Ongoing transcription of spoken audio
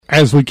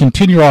As we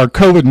continue our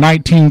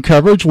COVID-19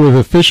 coverage with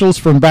officials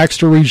from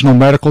Baxter Regional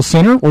Medical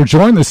Center, we're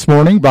joined this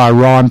morning by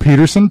Ron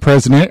Peterson,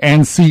 President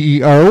and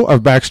CEO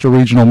of Baxter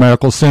Regional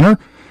Medical Center,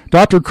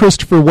 Dr.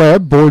 Christoper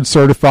Webb,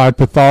 board-certified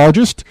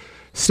pathologist,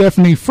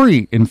 Stephanie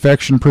Free,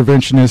 infection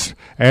preventionist,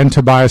 and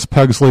Tobias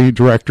Pugsley,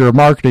 Director of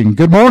Marketing.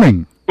 Good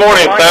morning. Good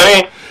morning,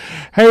 Tony.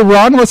 Hey,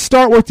 Ron, let's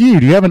start with you.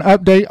 Do you have an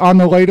update on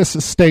the latest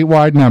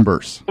statewide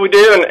numbers? We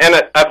do,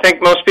 and I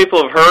think most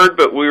people have heard,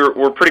 but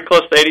we're pretty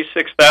close to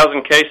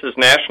 86,000 cases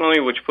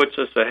nationally, which puts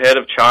us ahead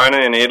of China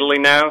and Italy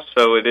now,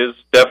 so it is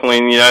definitely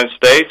in the United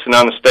States. And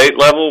on the state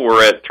level,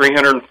 we're at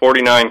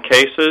 349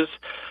 cases,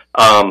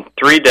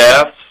 3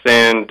 deaths,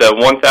 and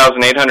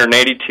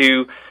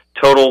 1,882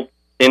 total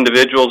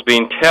individuals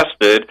being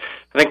tested.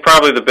 I think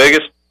probably the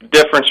biggest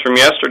difference from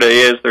yesterday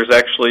is there's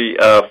actually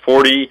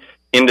 40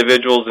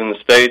 individuals in the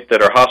state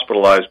that are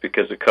hospitalized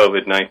because of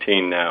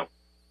COVID-19 now.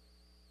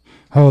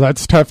 Oh,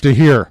 that's tough to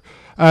hear.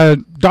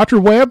 Dr.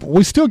 Webb,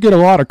 we still get a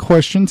lot of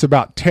questions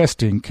about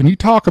testing. Can you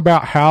talk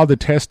about how the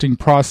testing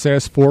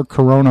process for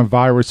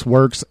coronavirus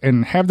works,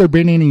 and have there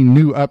been any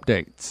new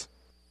updates?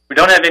 We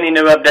don't have any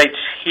new updates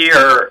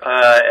here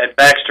at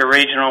Baxter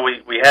Regional.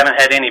 We haven't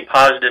had any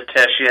positive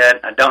tests yet.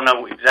 I don't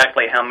know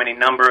exactly how many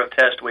number of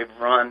tests we've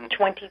run.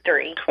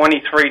 23.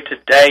 23 to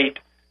date,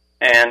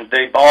 and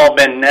they've all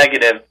been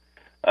negative.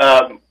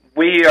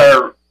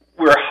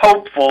 We're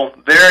hopeful,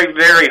 very,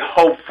 very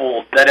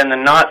hopeful, that in the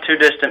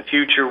not-too-distant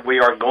future we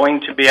are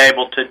going to be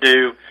able to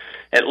do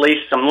at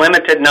least some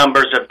limited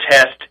numbers of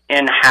tests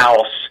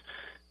in-house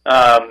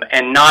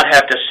and not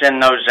have to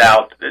send those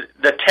out.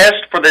 The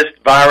test for this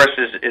virus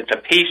it's a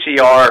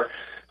PCR.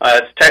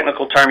 It's a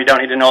technical term you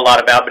don't need to know a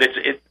lot about, but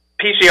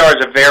PCR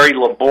is a very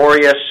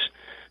laborious,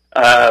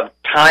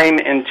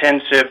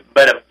 time-intensive,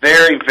 but a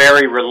very,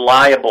 very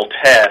reliable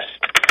test.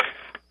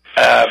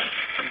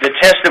 The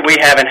test that we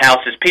have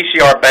in-house is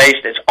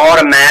PCR-based. It's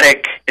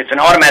automatic. It's an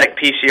automatic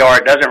PCR.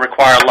 It doesn't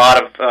require a lot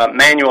of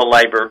manual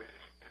labor.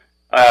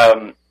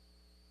 But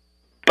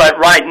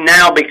right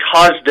now,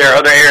 because there are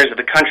other areas of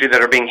the country that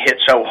are being hit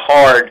so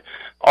hard,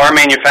 our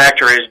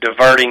manufacturer is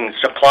diverting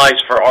supplies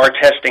for our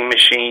testing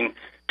machine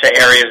to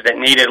areas that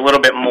need it a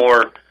little bit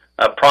more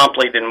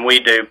promptly than we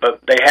do. But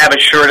they have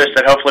assured us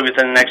that hopefully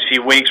within the next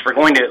few weeks we're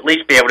going to at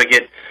least be able to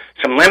get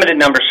some limited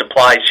number of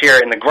supplies here.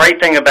 And the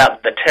great thing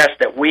about the test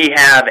that we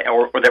have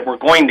or that we're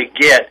going to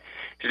get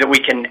is that we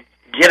can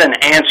get an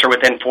answer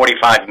within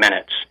 45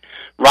 minutes.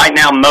 Right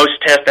now,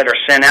 most tests that are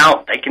sent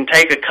out, they can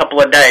take a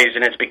couple of days,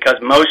 and it's because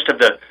most of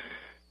the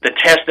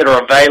tests that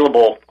are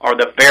available are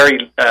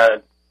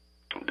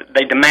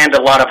they demand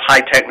a lot of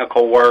high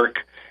technical work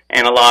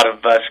and a lot of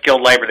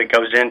skilled labor that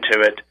goes into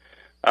it.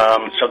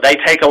 So they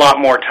take a lot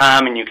more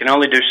time, and you can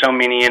only do so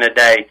many in a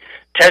day.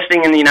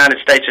 Testing in the United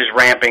States is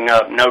ramping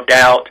up, no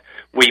doubt.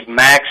 We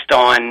maxed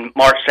on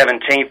March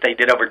 17th. They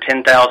did over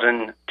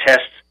 10,000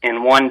 tests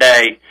in one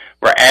day.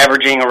 We're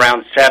averaging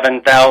around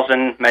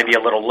 7,000, maybe a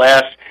little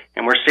less,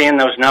 and we're seeing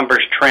those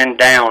numbers trend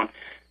down.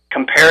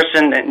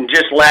 Comparison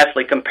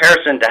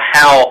to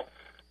how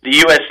the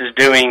U.S. is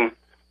doing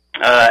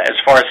as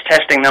far as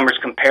testing numbers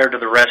compared to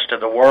the rest of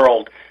the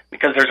world,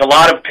 because there's a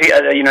lot of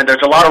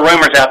there's a lot of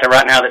rumors out there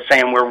right now that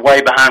saying we're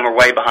way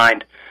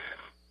behind.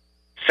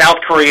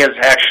 South Korea has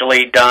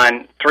actually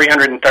done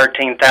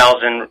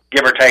 313,000,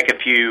 give or take a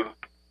few,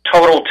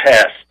 total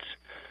tests.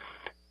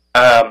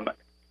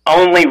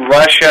 Only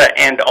Russia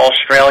and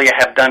Australia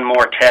have done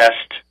more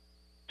tests.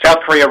 South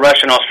Korea,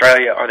 Russia, and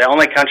Australia are the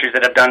only countries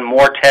that have done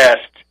more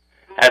tests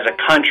as a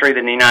country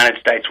than the United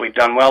States. We've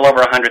done well over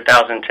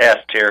 100,000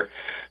 tests here.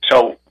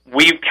 So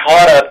we've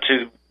caught up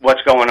to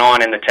what's going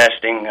on in the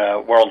testing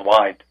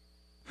worldwide.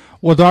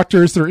 Well,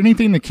 Doctor, is there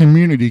anything the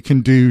community can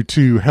do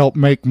to help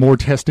make more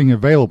testing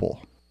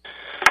available?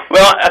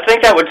 Well, I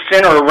think that would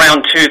center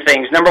around two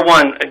things. Number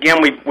one, again,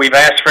 we've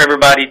asked for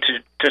everybody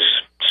to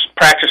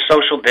practice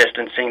social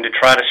distancing, to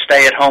try to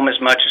stay at home as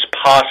much as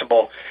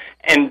possible.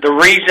 And the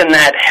reason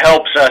that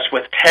helps us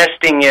with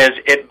testing is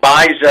it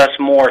buys us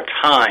more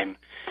time.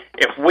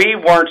 If we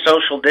weren't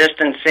social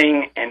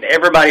distancing and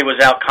everybody was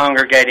out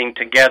congregating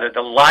together,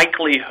 the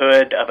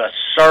likelihood of a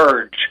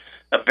surge,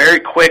 a very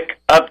quick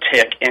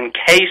uptick in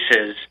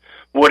cases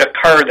would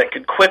occur that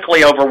could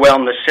quickly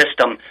overwhelm the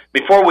system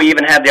before we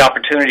even had the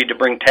opportunity to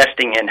bring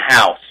testing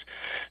in-house.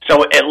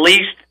 So at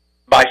least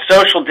by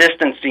social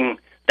distancing,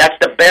 that's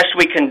the best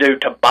we can do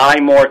to buy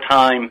more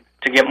time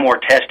to get more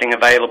testing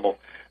available.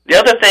 The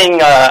other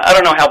thing, I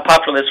don't know how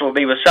popular this will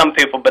be with some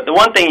people, but the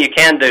one thing you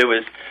can do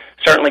is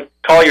certainly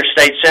call your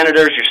state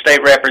senators, your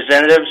state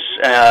representatives,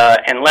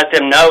 and let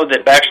them know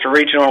that Baxter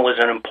Regional is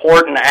an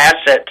important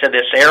asset to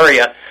this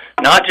area,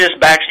 not just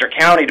Baxter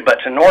County, but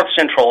to north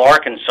central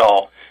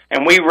Arkansas.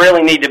 And we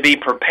really need to be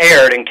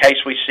prepared in case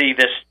we see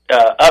this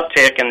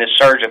uptick in this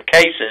surge of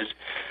cases.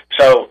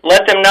 So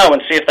let them know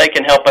and see if they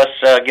can help us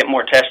get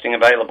more testing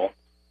available.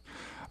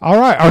 All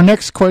right, our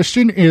next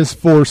question is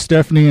for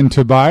Stephanie and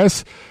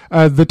Tobias.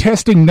 The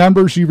testing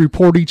numbers you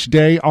report each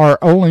day are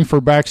only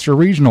for Baxter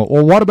Regional.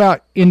 Well, what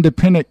about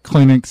independent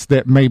clinics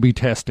that may be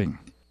testing?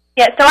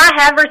 Yeah, so I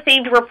have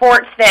received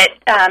reports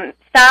that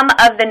Some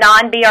of the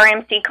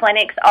non-BRMC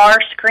clinics are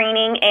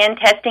screening and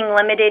testing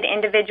limited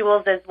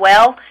individuals as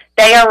well.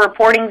 They are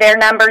reporting their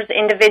numbers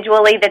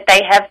individually that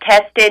they have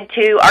tested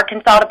to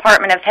Arkansas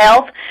Department of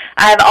Health.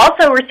 I have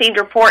also received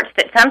reports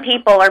that some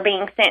people are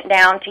being sent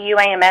down to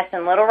UAMS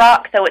in Little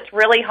Rock, so it's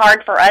really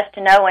hard for us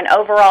to know an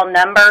overall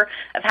number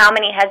of how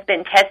many has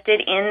been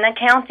tested in the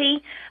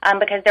county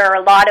because there are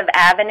a lot of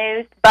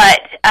avenues.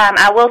 But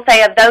I will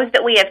say of those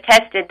that we have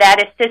tested, that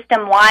is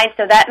system-wide,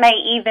 so that may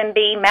even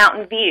be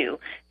Mountain View.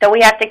 So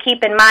we have to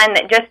keep in mind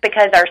that just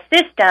because our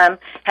system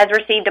has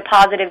received a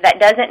positive, that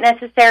doesn't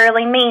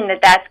necessarily mean that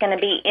that's going to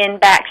be in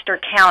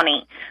Baxter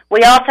County.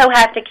 We also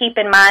have to keep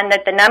in mind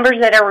that the numbers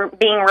that are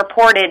being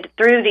reported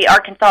through the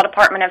Arkansas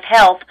Department of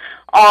Health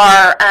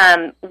are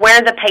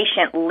where the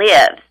patient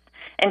lives.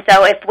 And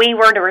so if we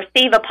were to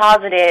receive a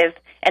positive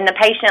and the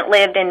patient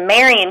lived in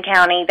Marion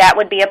County, that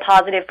would be a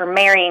positive for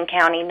Marion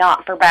County,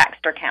 not for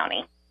Baxter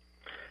County.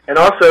 And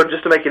also,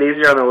 just to make it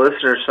easier on the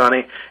listeners,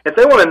 Sonny, if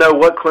they want to know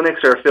what clinics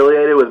are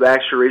affiliated with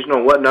Baxter Regional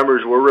and what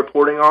numbers we're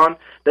reporting on,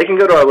 they can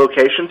go to our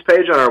locations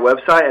page on our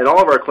website, and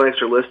all of our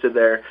clinics are listed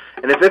there.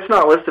 And if it's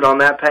not listed on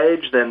that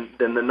page, then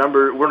the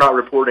number, we're not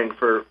reporting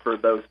for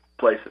those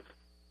places.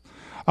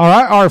 All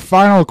right, our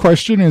final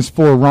question is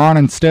for Ron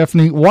and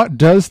Stephanie. What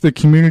does the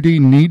community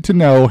need to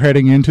know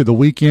heading into the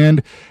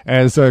weekend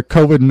as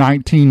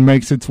COVID-19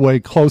 makes its way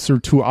closer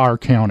to our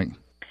county?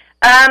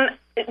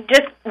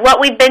 Just what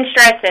we've been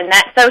stressing,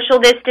 that social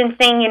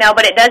distancing,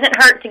 but it doesn't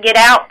hurt to get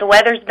out. The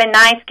weather's been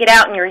nice. Get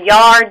out in your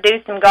yard,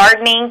 do some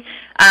gardening,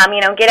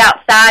 get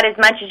outside as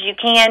much as you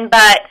can.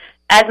 But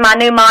as my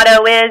new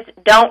motto is,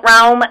 don't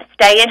roam,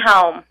 stay at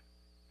home.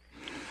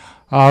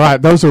 All right,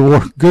 those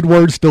are good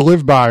words to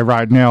live by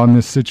right now in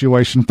this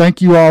situation.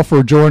 Thank you all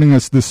for joining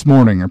us this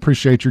morning. I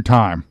appreciate your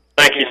time.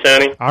 Thank you,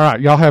 Sonny. All right,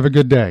 y'all have a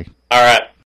good day. All right.